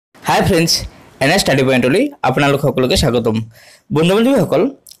হাই friends, এনে study পইণ্টলৈ আপোনালোক সকলোকে স্বাগতম। বন্ধু-বান্ধৱীসকল,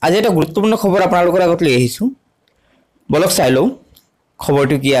 আজি এটা গুৰুত্বপূৰ্ণ খবৰ আপোনালোকৰ আগত লৈ আহিছোঁ। বলক চাই লওঁ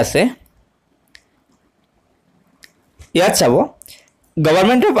খবৰটো কি আছে। ইয়াত চাব,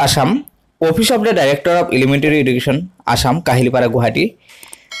 government of Assam, office of the director of elementary education Assam, Kahilipara Guwahati,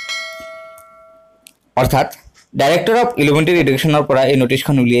 অৰ্থাৎ ডাইৰেক্টৰ অফ এলিমেণ্টাৰী এডুকেশ্যনৰ পৰা এই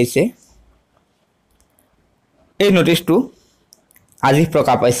নটিচখন উলিয়াইছে। এই নটিচটো আজি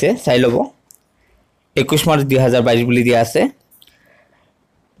প্ৰকাশ পাইছে, চাই ল'ব। 21 মাৰ্চ 2022 বুলি দিয়া আছে।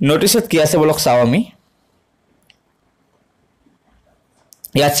 নটিচত কি আছে বলক চাওঁ আমি।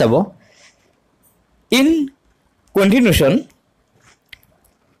 ইয়াত চাব, in কণ্টিনিউশ্যন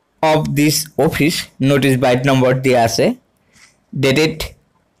of this office notice bite number দিয়া আছে, dated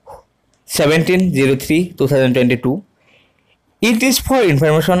 17/03/2022. It is for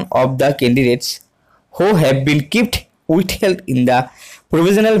information of the candidates who have been kept withheld in the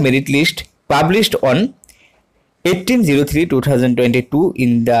provisional merit list published on 18/03/2022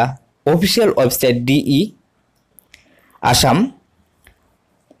 in the official website DE Assam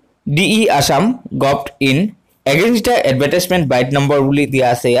Gov in against the advertisement byte number বুলি দিয়া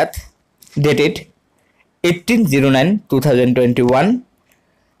আছে ইয়াত, dated 18/09/2021,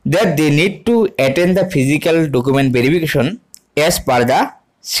 that they need to attend the physical document verification as per the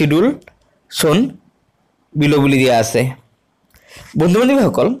schedule shown below বুলি দিয়া আছে।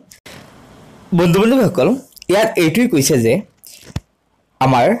 বন্ধু-বান্ধৱীসকল, ইয়াত এইটোই কৈছে যে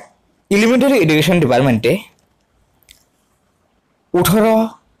আমাৰ এলিমেণ্টাৰী এডুকেশ্যন ডিপাৰ্টমেণ্টে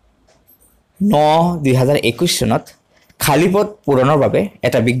 18/9/2021 চনত খালী পদ পূৰণৰ বাবে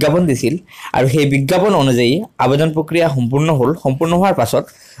এটা বিজ্ঞাপন দিছিল আৰু সেই বিজ্ঞাপন অনুযায়ী আবেদন প্ৰক্ৰিয়া সম্পূৰ্ণ হোৱাৰ পাছত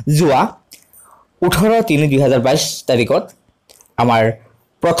যোৱা 18/3/2022 তাৰিখত আমাৰ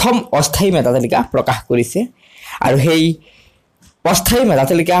প্ৰথম অস্থায়ী মেধা তালিকা প্ৰকাশ কৰিছে। আৰু সেই অস্থায়ী মেধা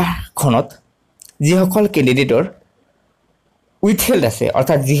তালিকাখনত যিসকল কেণ্ডিডেটৰ উইথহেল্ড আছে,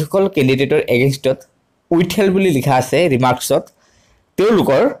 অৰ্থাৎ যিসকল কেণ্ডিডেটৰ এগেইনষ্টত উইথহেল্ড বুলি লিখা আছে ৰিমাৰ্কছত,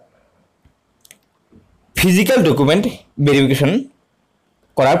 তেওঁলোকৰ ফিজিকেল ডকুমেণ্ট ভেৰিফিকেশ্যন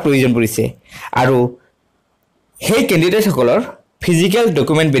কৰাৰ প্ৰয়োজন পৰিছে। আৰু সেই কেণ্ডিডেটসকলৰ ফিজিকেল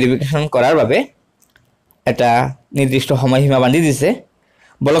ডকুমেণ্ট ভেৰিফিকেশ্যন কৰাৰ বাবে এটা নিৰ্দিষ্ট সময়সীমা বান্ধি দিছে।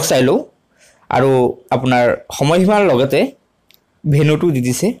 বলক চাই লওঁ। আৰু আপোনাৰ সময়সীমাৰ লগতে ভেন্যুটো দি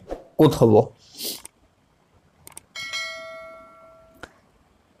দিছে, ক'ত হ'ব।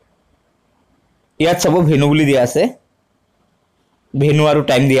 ইয়াত চাব, ভেন্যু বুলি দিয়া আছে, ভেন্যু আৰু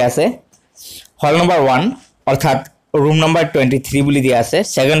টাইম দিয়া আছে। হল নম্বৰ 1 অৰ্থাৎ ৰুম নম্বৰ 23 বুলি দিয়া আছে,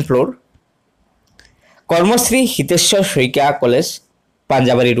 2nd floor, Karmashree Hiteswar Saikia college,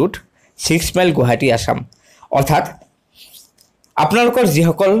 Panjabari road, 6 mile, Guwahati, Assam. অৰ্থাৎ আপোনালোকৰ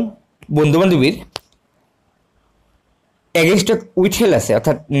যিসকল বন্ধু-বান্ধৱীৰ এগেইনষ্টত উইথহেল্ড আছে,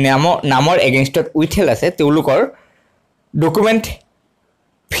 অৰ্থাৎ নামৰ এগেইনষ্টত উইথহেল্ড আছে, তেওঁলোকৰ ডকুমেণ্ট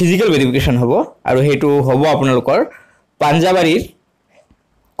ফিজিকেল ভেৰিফিকেশ্যন হ'ব। আৰু সেইটো হ'ব আপোনালোকৰ পাঞ্জাবাৰীৰ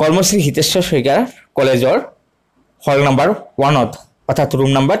কৰ্মশ্ৰী হিতেশ্বৰ শইকীয়া কলেজৰ হল নম্বৰ 1ত, অৰ্থাৎ ৰুম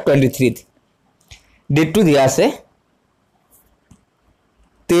নম্বৰ 23ত। ডেটটো দিয়া আছে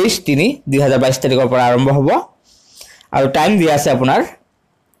 23/3/2022 তাৰিখৰ পৰা আৰম্ভ হ'ব। আৰু টাইম দিয়া আছে আপোনাৰ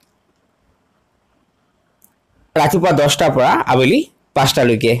ৰাতিপুৱা 10টাৰ পৰা আবেলি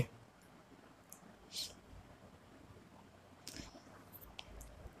 5টালৈকে।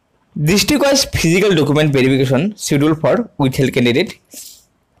 District wise physical document verification schedule for withheld candidate,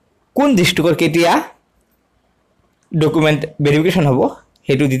 কোন ডিষ্ট্ৰিক্টৰ কেতিয়া ডকুমেণ্ট ভেৰিফিকেশ্যন হ'ব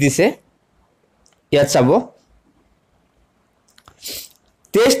সেইটো দি দিছে। ইয়াত চাব,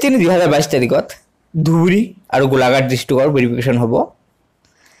 23/3/2022 তাৰিখত ধুবুৰী আৰু গোলাঘাট ডিষ্ট্ৰিক্টৰ ভেৰিফিকেশ্যন হ'ব।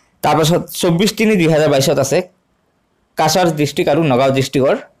 তাৰপাছত 24/3/2022 আছে কাছাৰ ডিষ্ট্ৰিক্ট আৰু নগাঁও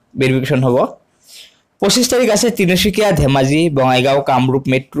ডিষ্ট্ৰিক্টৰ ভেৰিফিকেশ্যন হ'ব। 25 তাৰিখ আছে তিনিচুকীয়া, ধেমাজি, বঙাইগাঁও, কামৰূপ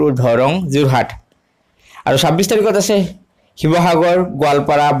মেট্ৰ', দৰং, যোৰহাট। আৰু 26 তাৰিখত আছে শিৱসাগৰ,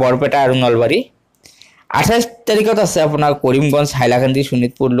 গোৱালপাৰা, বৰপেটা আৰু নলবাৰী। 28 তাৰিখত আছে আপোনাৰ কৰিমগঞ্জ, হাইলাকান্দি,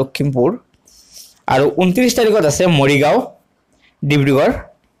 শোণিতপুৰ, লখিমপুৰ। আৰু 29 তাৰিখত আছে মৰিগাঁও, ডিব্ৰুগড়,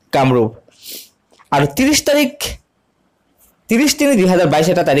 কামৰূপ। আৰু 30/3/2022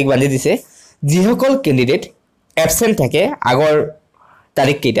 এটা তাৰিখ বান্ধি দিছে, যিসকল কেণ্ডিডেট এবচেণ্ট থাকে আগৰ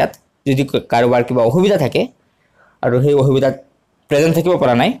তাৰিখকেইটাত, যদি কাৰোবাৰ কিবা অসুবিধা থাকে আৰু সেই অসুবিধাত প্ৰেজেণ্ট থাকিব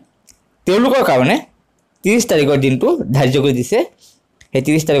পৰা নাই, তেওঁলোকৰ কাৰণে 30 তাৰিখৰ দিনটো ধাৰ্য কৰি দিছে। সেই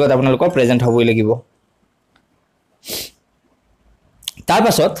 30 তাৰিখত আপোনালোকৰ প্ৰেজেণ্ট হ'বই লাগিব।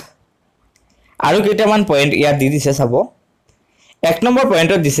 তাৰপাছত আৰু কেইটামান পইণ্ট ইয়াত দি দিছে, চাব। 1 নম্বৰ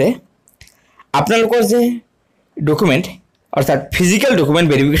পইণ্টত দিছে, আপোনালোকৰ যে ডকুমেণ্ট অৰ্থাৎ ফিজিকেল ডকুমেণ্ট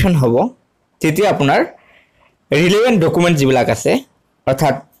ভেৰিফিকেশ্যন হ'ব, তেতিয়া আপোনাৰ ৰিলেভেণ্ট ডকুমেণ্ট যিবিলাক আছে,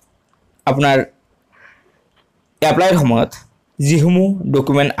 অৰ্থাৎ আপোনাৰ এপ্লাইৰ সময়ত যিসমূহ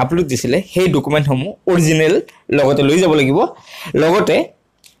ডকুমেণ্ট আপলোড দিছিলে সেই ডকুমেণ্টসমূহ অৰিজিনেল লগতে লৈ যাব লাগিব, লগতে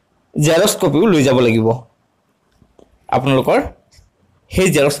জেৰক্স কপিও লৈ যাব লাগিব। আপোনালোকৰ সেই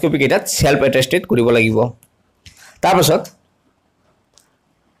জেৰক্স কপি কেইটাত সেল্ফ এটেষ্টেড কৰিব লাগিব। তাৰপাছত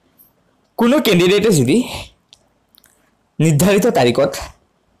কোনো কেণ্ডিডেটে যদি নিৰ্ধাৰিত তাৰিখত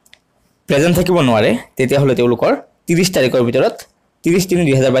প্ৰেজেণ্ট থাকিব নোৱাৰে তেতিয়াহ'লে তেওঁলোকৰ 30 তাৰিখৰ ভিতৰত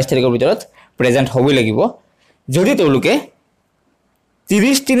 30/3/2022 তাৰিখৰ ভিতৰত প্ৰেজেণ্ট হ'বই লাগিব। যদি তেওঁলোকে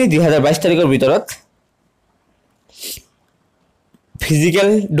 30/3/2022 তাৰিখৰ ভিতৰত ফিজিকেল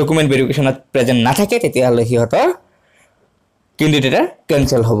ডকুমেণ্ট ভেৰিফিকেশ্যনত প্ৰেজেণ্ট নাথাকে তেতিয়াহ'লে সিহঁতৰ কেণ্ডিডেটৰ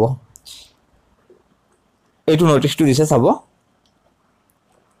কেঞ্চেল হ'ব। এইটো নটিচটো দিছে চাব,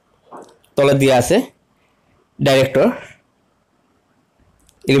 তলত দিয়া আছে director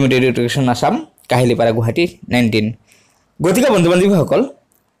elementary education Assam, Kahilipara, Guwahati 19। গতিকে বন্ধু বান্ধৱীসকল,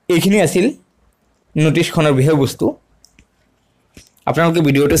 এইখিনি আছিল নটিচখনৰ বিষয়বস্তু। আপোনালোকে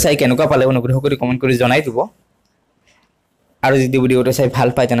ভিডিঅ'টো চাই কেনেকুৱা পালে অনুগ্ৰহ কৰি কমেণ্ট কৰি জনাই দিব। আৰু যদি ভিডিঅ'টো চাই ভাল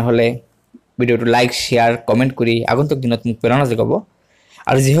পায় তেনেহ'লে ভিডিঅ'টো লাইক, শ্বেয়াৰ, কমেণ্ট কৰি আগন্তুক দিনত মোক প্ৰেৰণা যোগাব।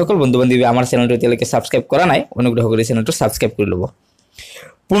 আৰু যিসকল বন্ধু বান্ধৱী আমাৰ চেনেলটো এতিয়ালৈকে ছাবস্ক্ৰাইব কৰা নাই অনুগ্ৰহ কৰি চেনেলটো ছাবস্ক্ৰাইব কৰি ল'ব।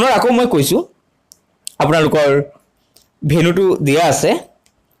 পুনৰ আকৌ মই কৈছোঁ, আপোনালোকৰ ভেন্যুটো দিয়া আছে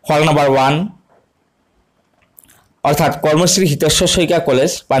হল নম্বৰ 1, অৰ্থাৎ কৰ্মশ্ৰী হিতেশ্বৰ শইকীয়া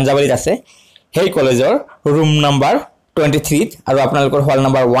কলেজ পাঞ্জাবাৰীত আছে। সেই কলেজৰ ৰুম নম্বৰ 23 আৰু আপোনালোকৰ হল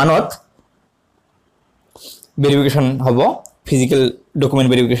নম্বৰ 1ত ভেৰিফিকেশ্যন হ'ব, ফিজিকেল ডকুমেণ্ট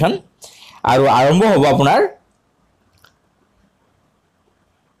ভেৰিফিকেশ্যন। আৰু আৰম্ভ হ'ব আপোনাৰ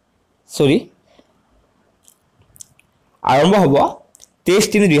আৰম্ভ হ'ব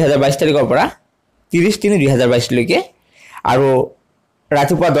 23/3/2022 তাৰিখৰ পৰা 30/3/2022লৈকে, আৰু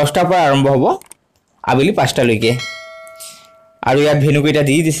ৰাতিপুৱা 10টাৰ পৰা আৰম্ভ হ'ব আবেলি 5টালৈকে। আৰু ইয়াত ভেন্যুকেইটা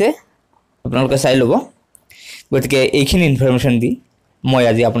দি দিছে, আপোনালোকে চাই ল'ব। গতিকে এইখিনি ইনফৰমেশ্যন দি মই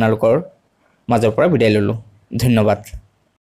আজি আপোনালোকৰ মাজৰ পৰা বিদায় ল'লোঁ। ধন্যবাদ।